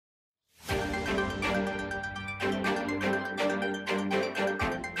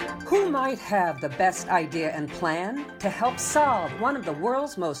might have the best idea and plan to help solve one of the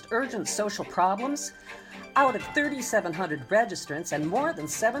world's most urgent social problems. Out of 3,700 registrants and more than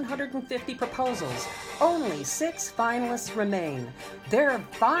 750 proposals, only 6 finalists remain. They're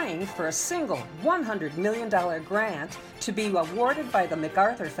vying for a single $100 million grant to be awarded by the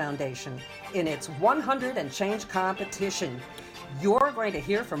MacArthur Foundation in its 100&Change competition. You're going to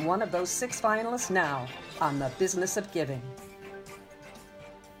hear from one of those 6 finalists now on The Business of Giving.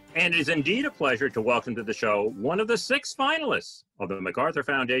 And it is indeed a pleasure to welcome to the show one of the 6 finalists of the MacArthur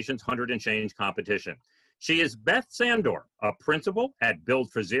Foundation's 100&Change competition. She is Beth Sandor, a principal at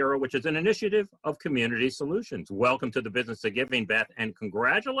Build for Zero, which is an initiative of Community Solutions. Welcome to the Business of Giving, Beth, and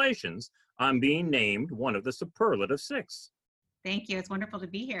congratulations on being named one of the superlative 6. Thank you. It's wonderful to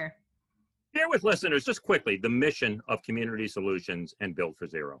be here. Share with listeners, just quickly, the mission of Community Solutions and Build for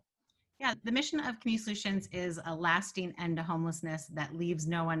Zero. Yeah, the mission of Community Solutions is a lasting end to homelessness that leaves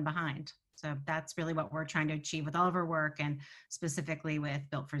no one behind. So that's really what we're trying to achieve with all of our work and specifically with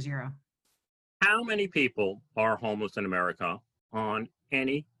Built for Zero. How many people are homeless in America on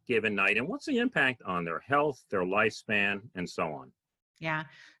any given night, and what's the impact on their health, their lifespan, and so on? Yeah.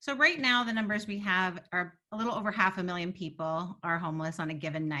 So right now, the numbers we have are a little over 500,000 people are homeless on a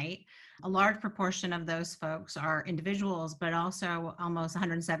given night. A large proportion of those folks are individuals, but also almost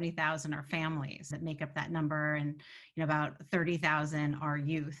 170,000 are families that make up that number. And about 30,000 are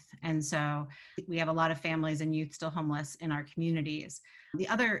youth. And so we have a lot of families and youth still homeless in our communities. The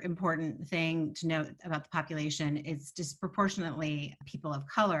other important thing to note about the population is disproportionately people of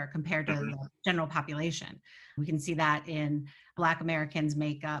color compared to the general population. We can see that in Black Americans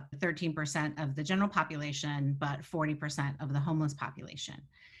make up 13% of the general population, but 40% of the homeless population.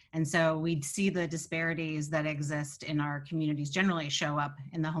 And so we see the disparities that exist in our communities generally show up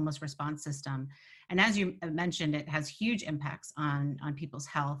in the homeless response system. And as you mentioned, it has huge impacts on people's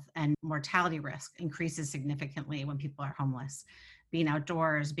health, and mortality risk increases significantly when people are homeless. Being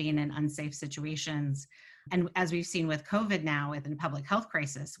outdoors, being in unsafe situations. And as we've seen with COVID now, with the public health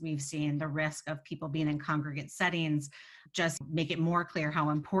crisis, we've seen the risk of people being in congregate settings just make it more clear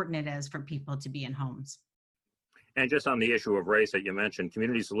how important it is for people to be in homes. And just on the issue of race that you mentioned,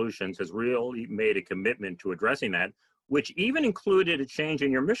 Community Solutions has really made a commitment to addressing that, which even included a change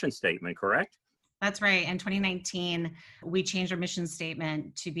in your mission statement, correct? That's right. In 2019, we changed our mission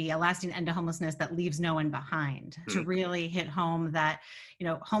statement to be a lasting end to homelessness that leaves no one behind, to really hit home that,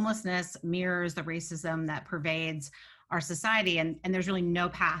 homelessness mirrors the racism that pervades our society. And there's really no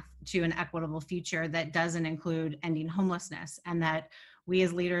path to an equitable future that doesn't include ending homelessness, and that we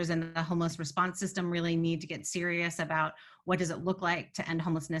as leaders in the homeless response system really need to get serious about what does it look like to end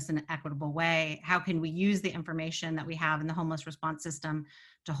homelessness in an equitable way? How can we use the information that we have in the homeless response system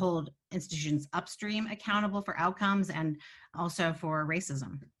to hold institutions upstream accountable for outcomes and also for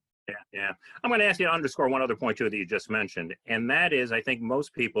racism? Yeah. I'm going to ask you to underscore one other point too that you just mentioned, and that is, I think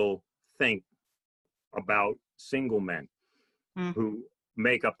most people think about single men who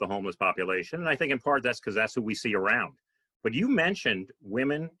make up the homeless population, and I think in part that's because that's who we see around. But you mentioned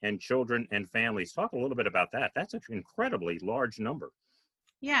women and children and families. Talk a little bit about that. That's an incredibly large number.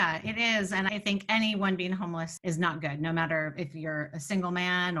 Yeah, it is. And I think anyone being homeless is not good, no matter if you're a single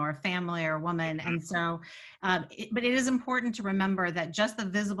man or a family or a woman. And so, but it is important to remember that just the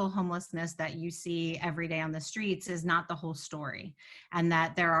visible homelessness that you see every day on the streets is not the whole story. And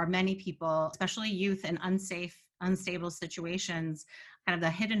that there are many people, especially youth in unstable situations, kind of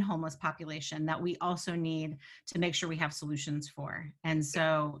the hidden homeless population that we also need to make sure we have solutions for. And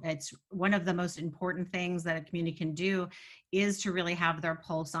so it's one of the most important things that a community can do is to really have their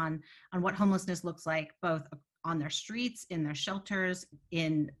pulse on what homelessness looks like, both on their streets, in their shelters,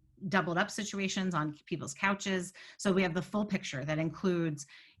 in doubled up situations, on people's couches. So we have the full picture that includes,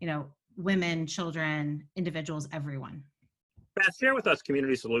 women, children, individuals, everyone. Beth, share with us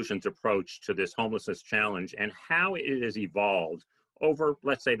Community Solutions' approach to this homelessness challenge and how it has evolved over,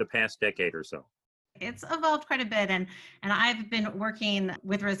 let's say, the past decade or so. It's evolved quite a bit. And I've been working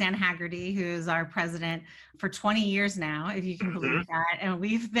with Roseanne Haggerty, who's our president, for 20 years now, if you can believe that. And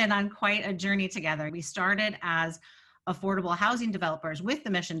we've been on quite a journey together. We started as affordable housing developers with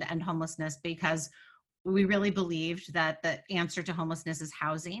the mission to end homelessness because we really believed that the answer to homelessness is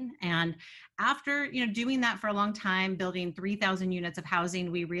housing. And after doing that for a long time, building 3,000 units of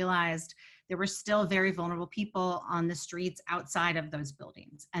housing, we realized there were still very vulnerable people on the streets outside of those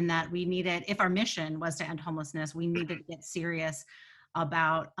buildings, and that we needed, if our mission was to end homelessness, we needed to get serious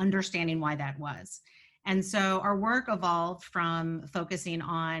about understanding why that was. And so our work evolved from focusing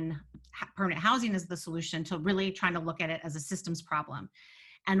on permanent housing as the solution to really trying to look at it as a systems problem.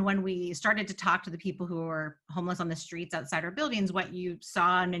 And when we started to talk to the people who were homeless on the streets outside our buildings, what you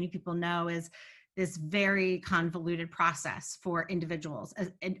saw and many people know is this very convoluted process for individuals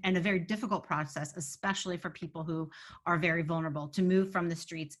and a very difficult process, especially for people who are very vulnerable, to move from the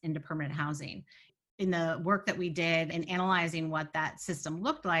streets into permanent housing. In the work that we did in analyzing what that system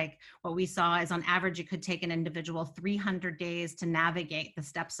looked like, what we saw is on average, it could take an individual 300 days to navigate the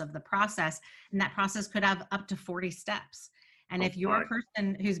steps of the process. And that process could have up to 40 steps. And if you're a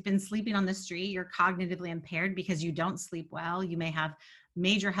person who's been sleeping on the street, you're cognitively impaired because you don't sleep well, you may have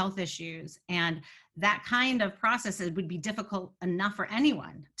major health issues. And that kind of process would be difficult enough for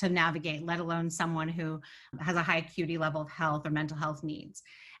anyone to navigate, let alone someone who has a high acuity level of health or mental health needs.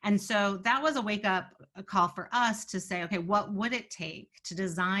 And so that was a wake-up call for us to say, okay, what would it take to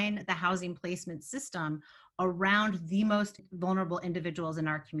design the housing placement system around the most vulnerable individuals in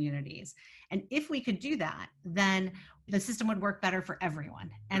our communities? And if we could do that, then the system would work better for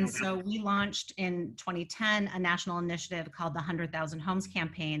everyone. And so we launched in 2010 a national initiative called the 100,000 Homes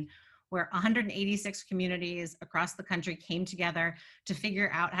Campaign, where 186 communities across the country came together to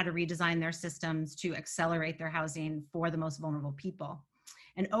figure out how to redesign their systems to accelerate their housing for the most vulnerable people.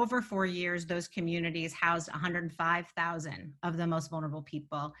 And over 4 years, those communities housed 105,000 of the most vulnerable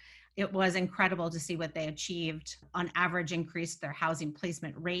people. It was incredible to see what they achieved. On average, increased their housing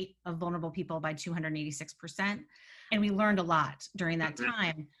placement rate of vulnerable people by 286%. And we learned a lot during that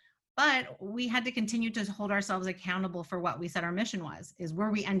time. But we had to continue to hold ourselves accountable for what we said our mission was, is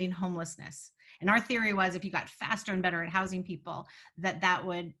were we ending homelessness? And our theory was if you got faster and better at housing people, that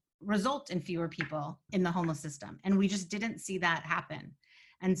would result in fewer people in the homeless system. And we just didn't see that happen.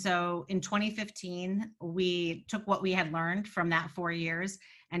 And so in 2015, we took what we had learned from that 4 years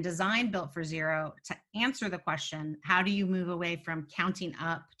and designed Built for Zero to answer the question, how do you move away from counting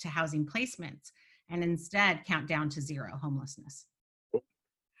up to housing placements and instead count down to zero homelessness?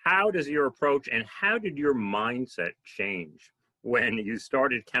 How does your approach and how did your mindset change when you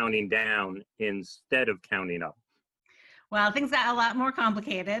started counting down instead of counting up? Well, things got a lot more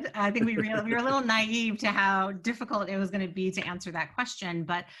complicated. I think we were a little naive to how difficult it was going to be to answer that question.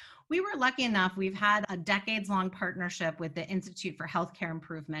 But we were lucky enough. We've had a decades-long partnership with the Institute for Healthcare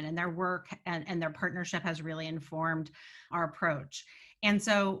Improvement, and their work and their partnership has really informed our approach. And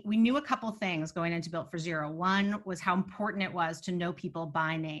so we knew a couple things going into Built for Zero. One was how important it was to know people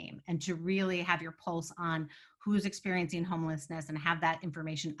by name and to really have your pulse on who's experiencing homelessness and have that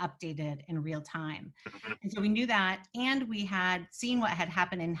information updated in real time. And so we knew that, and we had seen what had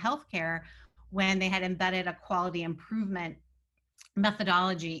happened in healthcare when they had embedded a quality improvement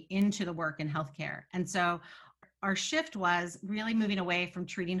methodology into the work in healthcare. And so our shift was really moving away from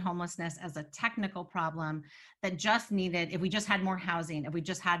treating homelessness as a technical problem that just needed, if we just had more housing, if we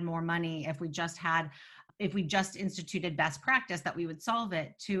just had more money, if we just instituted best practice, that we would solve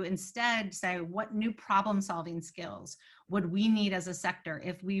it, to instead say, what new problem solving skills would we need as a sector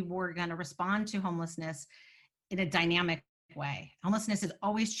if we were going to respond to homelessness in a dynamic way? Homelessness is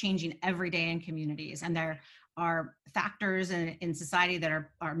always changing every day in communities, and there are factors in society that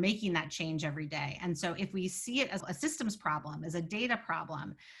are making that change every day. And so if we see it as a systems problem, as a data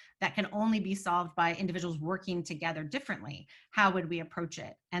problem that can only be solved by individuals working together differently, how would we approach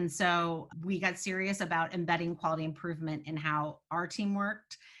it? And so we got serious about embedding quality improvement in how our team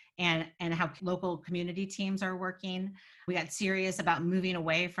worked and how local community teams are working. We got serious about moving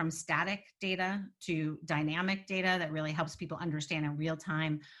away from static data to dynamic data that really helps people understand in real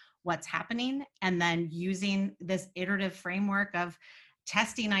time what's happening, and then using this iterative framework of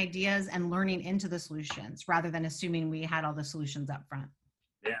testing ideas and learning into the solutions rather than assuming we had all the solutions up front.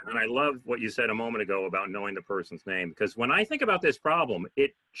 Yeah, and I love what you said a moment ago about knowing the person's name, because when I think about this problem,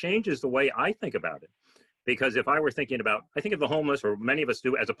 it changes the way I think about it. Because if I were thinking about, I think of the homeless, or many of us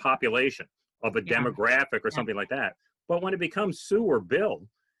do, as a population of a demographic or something like that. But when it becomes Sue or Bill,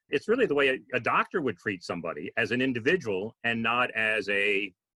 it's really the way a doctor would treat somebody, as an individual and not as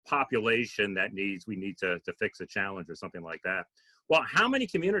a population that we need to fix a challenge or something like that. Well, how many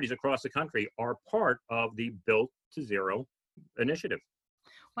communities across the country are part of the Built to Zero initiative?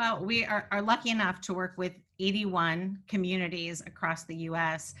 Well, we are lucky enough to work with 81 communities across the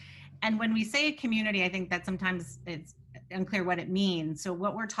US. And when we say community, I think that sometimes it's unclear what it means. So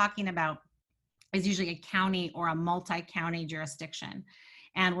what we're talking about is usually a county or a multi-county jurisdiction.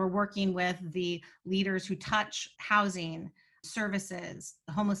 And we're working with the leaders who touch housing, services,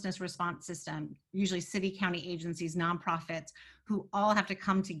 the homelessness response system, usually city, county agencies, nonprofits, who all have to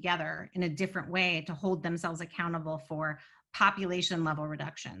come together in a different way to hold themselves accountable for population level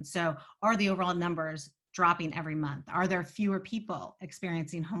reduction. So are the overall numbers dropping every month? Are there fewer people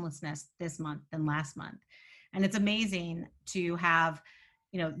experiencing homelessness this month than last month? And it's amazing to have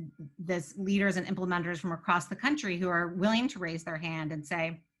this leaders and implementers from across the country who are willing to raise their hand and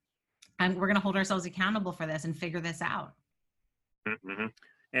say, we're going to hold ourselves accountable for this and figure this out. Mm-hmm.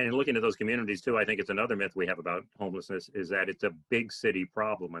 And looking at those communities too, I think it's another myth we have about homelessness is that it's a big city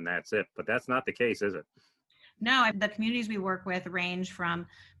problem and that's it. But that's not the case, is it? No, the communities we work with range from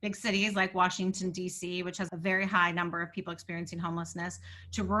big cities like Washington, D.C., which has a very high number of people experiencing homelessness,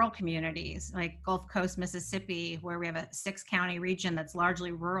 to rural communities like Gulf Coast, Mississippi, where we have a 6-county region that's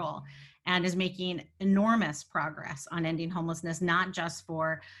largely rural and is making enormous progress on ending homelessness, not just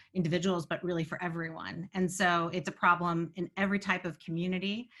for individuals, but really for everyone. And so it's a problem in every type of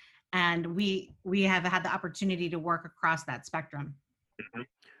community. And we have had the opportunity to work across that spectrum. Mm-hmm.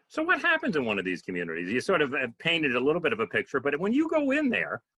 So what happens in one of these communities? You sort of have painted a little bit of a picture, but when you go in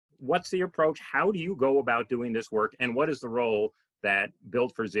there, what's the approach? How do you go about doing this work? And what is the role that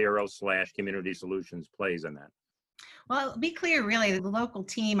Built for Zero / Community Solutions plays in that? Well, be clear, really, the local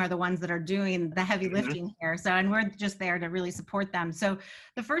team are the ones that are doing the heavy lifting here. So, and we're just there to really support them. So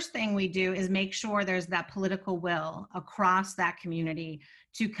the first thing we do is make sure there's that political will across that community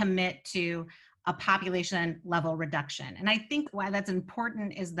to commit to a population level reduction. And I think why that's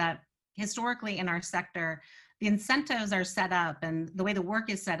important is that historically in our sector, the incentives are set up and the way the work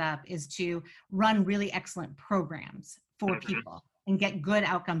is set up is to run really excellent programs for people and get good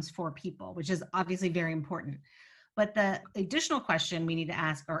outcomes for people, which is obviously very important. But the additional question we need to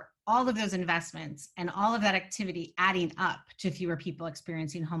ask are all of those investments and all of that activity adding up to fewer people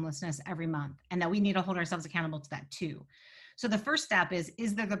experiencing homelessness every month, and that we need to hold ourselves accountable to that too. So the first step is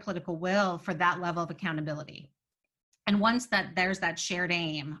there the political will for that level of accountability? And once that there's that shared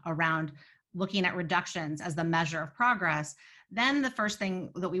aim around looking at reductions as the measure of progress, then the first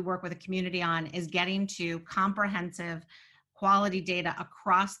thing that we work with a community on is getting to comprehensive quality data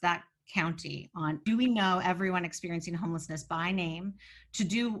across that county on, do we know everyone experiencing homelessness by name, to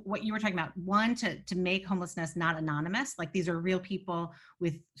do what you were talking about, one, to make homelessness not anonymous, like these are real people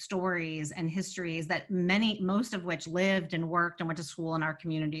with stories and histories that most of which lived and worked and went to school in our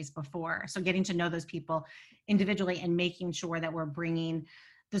communities before. So getting to know those people individually and making sure that we're bringing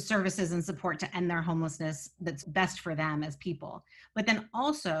the services and support to end their homelessness that's best for them as people. But then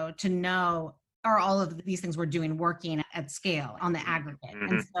also to know, are all of these things we're doing working at scale on the aggregate?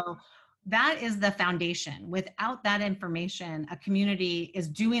 And so that is the foundation. Without that information, a community is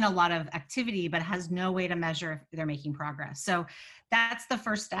doing a lot of activity, but has no way to measure if they're making progress. So that's the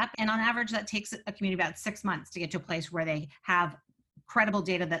first step. And on average, that takes a community about 6 months to get to a place where they have credible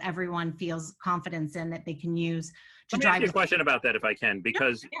data that everyone feels confidence in, that they can use to drive. Let me ask you a question about that if I can,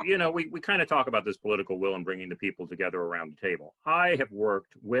 because, we kind of talk about this political will and bringing the people together around the table. I have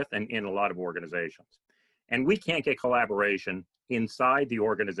worked with and in a lot of organizations, and we can't get collaboration inside the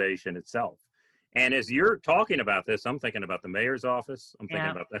organization itself. And as you're talking about this, I'm thinking about the mayor's office, I'm thinking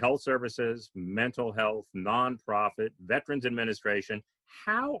about the health services, mental health, nonprofit, Veterans Administration.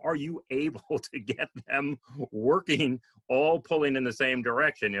 How are you able to get them working, all pulling in the same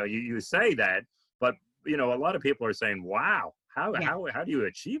direction? You say that, but a lot of people are saying, wow, how do you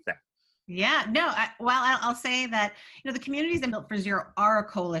achieve that? Yeah, no, I'll say that, the communities in Built for Zero are a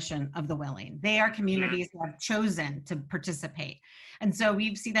coalition of the willing. They are communities that have chosen to participate. And so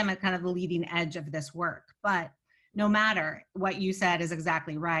we see them at kind of the leading edge of this work. But no matter what you said is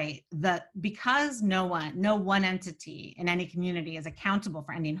exactly right, because no one entity in any community is accountable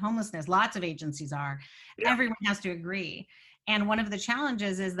for ending homelessness, lots of agencies are, everyone has to agree. And one of the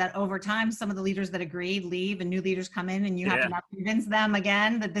challenges is that over time, some of the leaders that agreed leave and new leaders come in, and you have to now convince them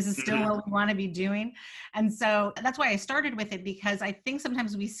again that this is still what we want to be doing. And so that's why I started with it, because I think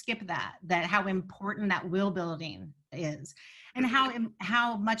sometimes we skip that how important that will building is, and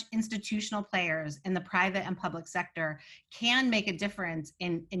how much institutional players in the private and public sector can make a difference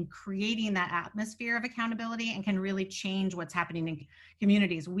in creating that atmosphere of accountability and can really change what's happening in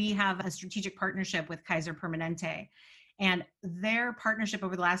communities. We have a strategic partnership with Kaiser Permanente, and their partnership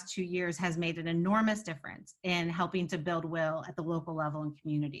over the last 2 years has made an enormous difference in helping to build will at the local level in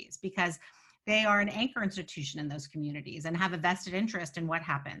communities, because they are an anchor institution in those communities and have a vested interest in what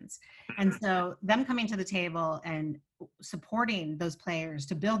happens. And so them coming to the table and supporting those players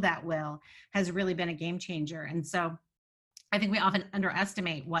to build that will has really been a game changer. And so I think we often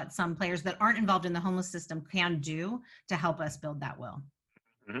underestimate what some players that aren't involved in the homeless system can do to help us build that will.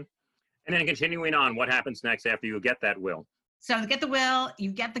 Mm-hmm. And then continuing on, what happens next after you get that will? So you get the will, you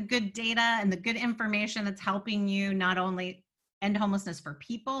get the good data and the good information that's helping you not only end homelessness for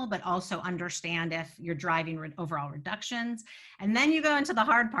people, but also understand if you're driving overall reductions. And then you go into the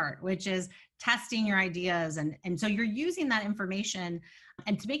hard part, which is testing your ideas. And so you're using that information.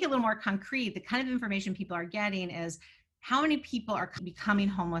 And to make it a little more concrete, the kind of information people are getting is how many people are becoming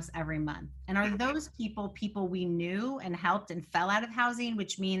homeless every month? And are those people we knew and helped and fell out of housing,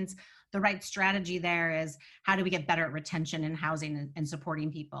 which means the right strategy there is how do we get better at retention and housing and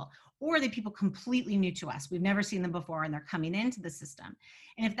supporting people? Or are they people completely new to us? We've never seen them before and they're coming into the system.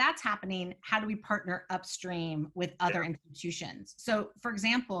 And if that's happening, how do we partner upstream with other institutions? So for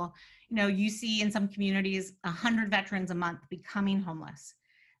example, you see in some communities 100 veterans a month becoming homeless.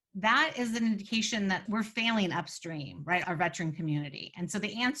 That is an indication that we're failing upstream, right? Our veteran community. And so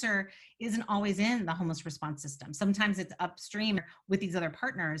the answer isn't always in the homeless response system. Sometimes it's upstream with these other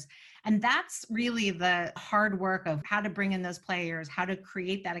partners. And that's really the hard work of how to bring in those players, how to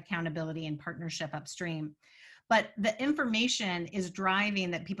create that accountability and partnership upstream. But the information is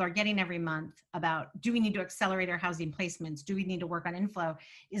driving that people are getting every month about, do we need to accelerate our housing placements? Do we need to work on inflow?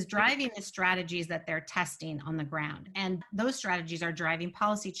 Is driving the strategies that they're testing on the ground. And those strategies are driving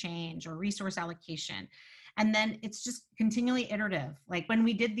policy change or resource allocation. And then it's just continually iterative. Like when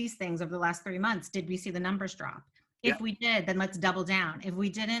we did these things over the last 3 months, did we see the numbers drop? If we did, then let's double down. If we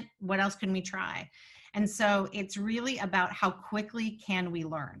didn't, what else can we try? And so it's really about how quickly can we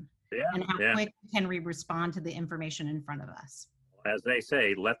learn? And how quick can we respond to the information in front of us? As they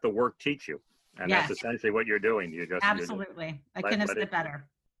say, let the work teach you. And that's essentially what you're doing. Absolutely. I couldn't have said it better.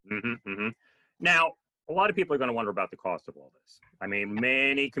 Now, a lot of people are going to wonder about the cost of all this. I mean,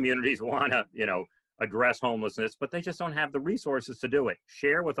 many communities want to, address homelessness, but they just don't have the resources to do it.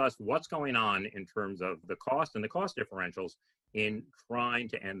 Share with us what's going on in terms of the cost and the cost differentials in trying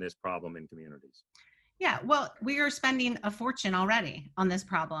to end this problem in communities. Yeah, well, we are spending a fortune already on this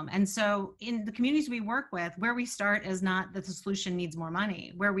problem. And so in the communities we work with, where we start is not that the solution needs more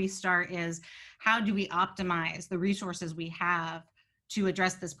money. Where we start is how do we optimize the resources we have to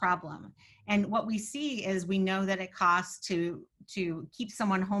address this problem? And what we see is we know that it costs to keep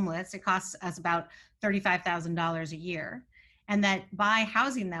someone homeless, it costs us about $35,000 a year. And that by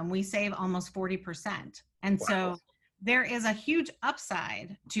housing them, we save almost 40%. And so there is a huge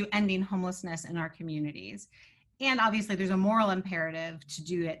upside to ending homelessness in our communities. And obviously there's a moral imperative to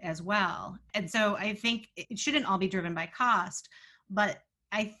do it as well. And so I think it shouldn't all be driven by cost, but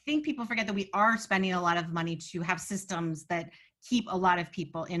I think people forget that we are spending a lot of money to have systems that keep a lot of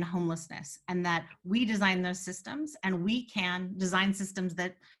people in homelessness, and that we design those systems and we can design systems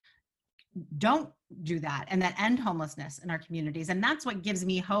that don't do that and that end homelessness in our communities. And that's what gives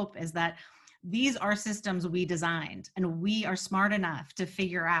me hope, is that these are systems we designed, and we are smart enough to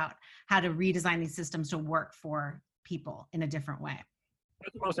figure out how to redesign these systems to work for people in a different way.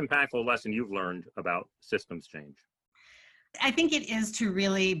 What's the most impactful lesson you've learned about systems change? I think it is to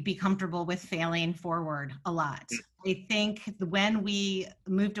really be comfortable with failing forward a lot. I think when we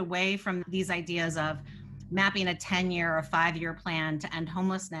moved away from these ideas of mapping a 10-year or 5-year plan to end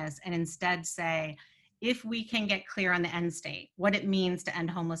homelessness, and instead say, if we can get clear on the end state, what it means to end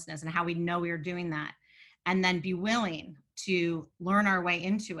homelessness and how we know we are doing that, and then be willing to learn our way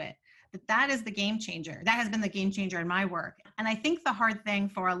into it, that is the game changer. That has been the game changer in my work. And I think the hard thing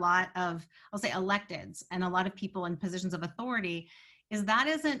for a lot of, I'll say, electeds and a lot of people in positions of authority is that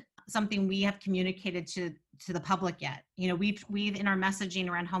isn't something we have communicated to the public yet. We've in our messaging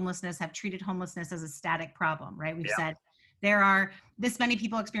around homelessness have treated homelessness as a static problem, right? We've said there are this many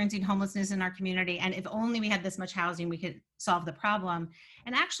people experiencing homelessness in our community, and if only we had this much housing, we could solve the problem.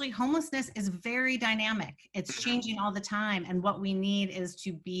 And actually, homelessness is very dynamic. It's changing all the time. And what we need is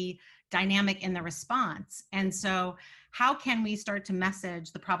to be dynamic in the response. And so how can we start to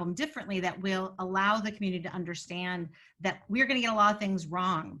message the problem differently that will allow the community to understand that we're going to get a lot of things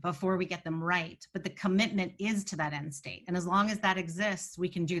wrong before we get them right, but the commitment is to that end state. And as long as that exists, we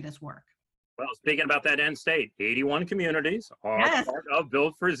can do this work. Well, speaking about that end state, 81 communities are part of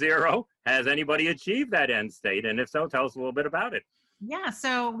Build for Zero. Has anybody achieved that end state? And if so, tell us a little bit about it. Yeah,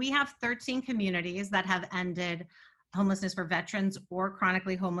 so we have 13 communities that have ended homelessness for veterans or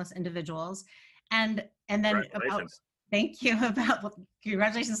chronically homeless individuals. And then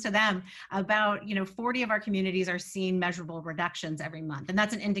congratulations to them. About 40 of our communities are seeing measurable reductions every month. And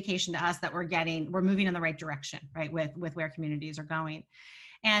that's an indication to us that we're moving in the right direction, right, with where communities are going.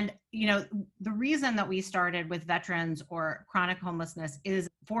 And, the reason that we started with veterans or chronic homelessness is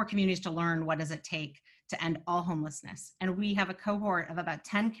for communities to learn what does it take to end all homelessness. And we have a cohort of about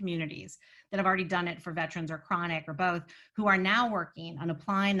 10 communities that have already done it for veterans or chronic or both, who are now working on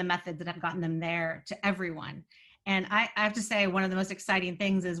applying the methods that have gotten them there to everyone. And I have to say, one of the most exciting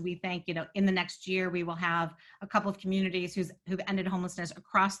things is we think, in the next year, we will have a couple of communities who've ended homelessness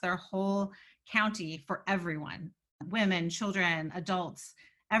across their whole county for everyone, women, children, adults,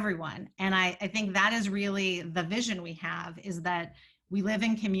 everyone. And I think that is really the vision we have, is that We live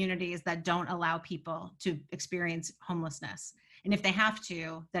in communities that don't allow people to experience homelessness. And if they have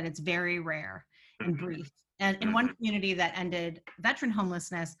to, then it's very rare and brief. And in one community that ended veteran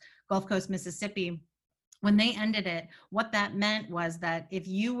homelessness, Gulf Coast, Mississippi, when they ended it, what that meant was that if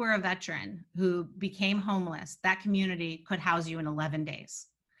you were a veteran who became homeless, that community could house you in 11 days.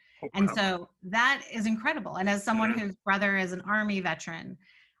 Oh, And wow. so that is incredible. And as someone whose brother is an Army veteran,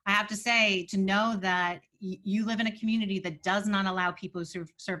 I have to say, to know that you live in a community that does not allow people who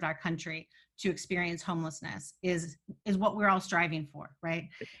served our country to experience homelessness is what we're all striving for, right?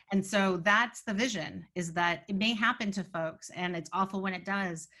 And so that's the vision, is that it may happen to folks, and it's awful when it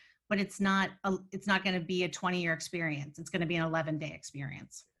does, but it's not going to be a 20-year experience. It's going to be an 11-day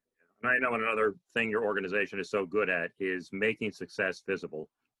experience. And I know another thing your organization is so good at is making success visible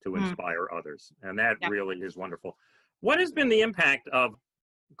to inspire others. And that really is wonderful. What has been the impact of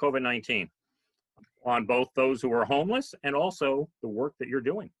COVID-19 on both those who are homeless and also the work that you're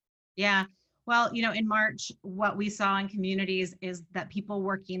doing? Yeah. Well, in March, what we saw in communities is that people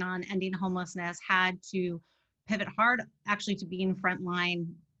working on ending homelessness had to pivot hard actually to being frontline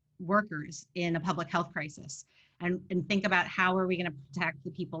workers in a public health crisis and think about how are we going to protect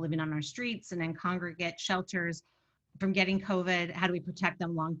the people living on our streets and in congregate shelters from getting COVID? How do we protect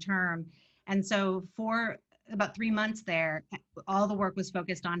them long term? And so for about 3 months there, all the work was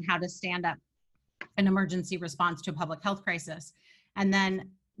focused on how to stand up an emergency response to a public health crisis. And then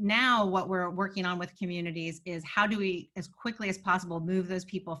now what we're working on with communities is how do we, as quickly as possible, move those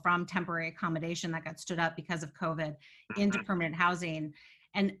people from temporary accommodation that got stood up because of COVID into permanent housing.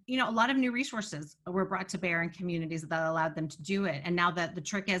 And, a lot of new resources were brought to bear in communities that allowed them to do it. And now that the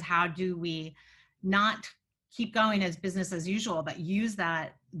trick is, how do we not keep going as business as usual, but use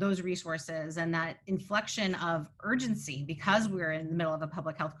those resources and that inflection of urgency, because we're in the middle of a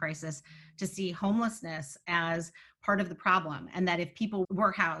public health crisis, to see homelessness as part of the problem, and that if people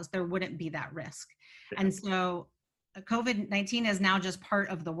were housed, there wouldn't be that risk. And so COVID-19 is now just part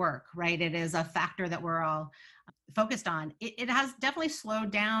of the work, right? It is a factor that we're all focused on. It has definitely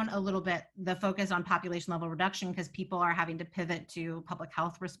slowed down a little bit the focus on population level reduction, because people are having to pivot to public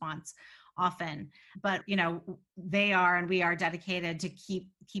health response often. But they are, and we are dedicated to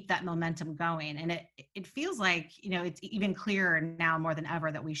keep that momentum going. And it feels like it's even clearer now more than ever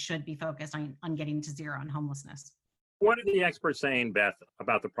that we should be focused on getting to zero on homelessness. What are the experts saying, Beth,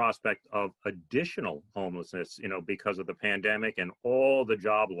 about the prospect of additional homelessness, because of the pandemic and all the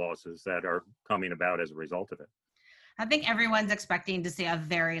job losses that are coming about as a result of it? I think everyone's expecting to see a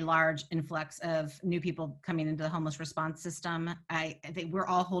very large influx of new people coming into the homeless response system. I think we're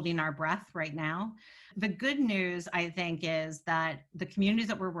all holding our breath right now. The good news, I think, is that the communities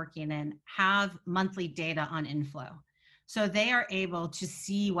that we're working in have monthly data on inflow. So they are able to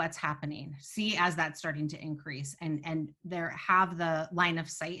see what's happening, see as that's starting to increase, and they have the line of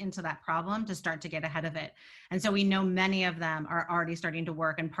sight into that problem to start to get ahead of it. And so we know many of them are already starting to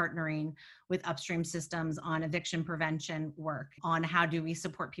work and partnering with upstream systems on eviction prevention work, on how do we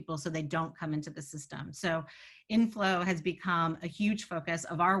support people so they don't come into the system. So inflow has become a huge focus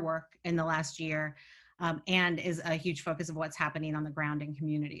of our work in the last year, and is a huge focus of what's happening on the ground in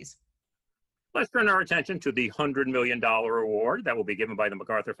communities. Let's turn our attention to the $100 million award that will be given by the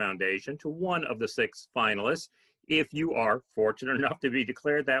MacArthur Foundation to one of the 6 finalists. If you are fortunate enough to be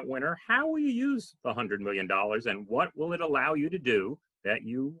declared that winner, how will you use the $100 million, and what will it allow you to do that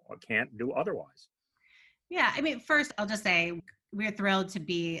you can't do otherwise? Yeah, first, I'll just say we're thrilled to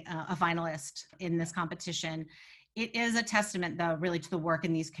be a finalist in this competition. It is a testament, though, really to the work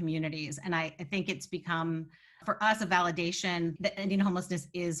in these communities. And I think it's become, for us, a validation that ending homelessness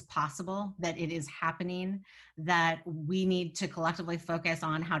is possible, that it is happening, that we need to collectively focus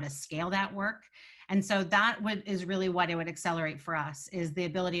on how to scale that work. And so that is really what it would accelerate for us, is the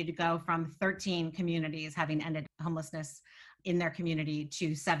ability to go from 13 communities having ended homelessness in their community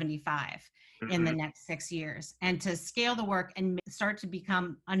to 75 in the next 6 years, and to scale the work and start to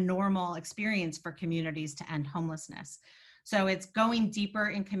become a normal experience for communities to end homelessness. So it's going deeper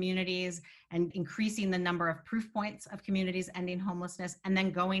in communities and increasing the number of proof points of communities ending homelessness, and then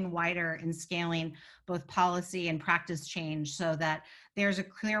going wider in scaling both policy and practice change so that there's a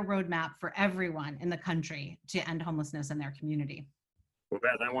clear roadmap for everyone in the country to end homelessness in their community. Well,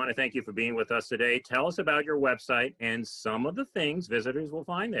 Beth, I want to thank you for being with us today. Tell us about your website and some of the things visitors will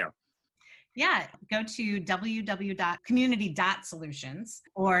find there. Yeah, go to www.community.solutions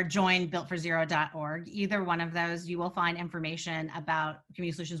or join builtforzero.org. Either one of those, you will find information about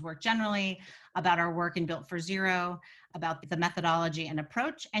Community Solutions work generally, about our work in Built for Zero, about the methodology and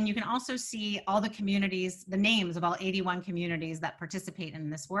approach. And you can also see all the communities, the names of all 81 communities that participate in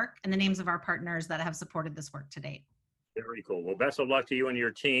this work, and the names of our partners that have supported this work to date. Very cool. Well, best of luck to you and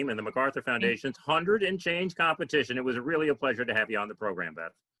your team and the MacArthur Foundation's 100 and Change competition. It was really a pleasure to have you on the program,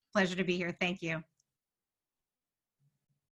 Beth. Pleasure to be here. Thank you.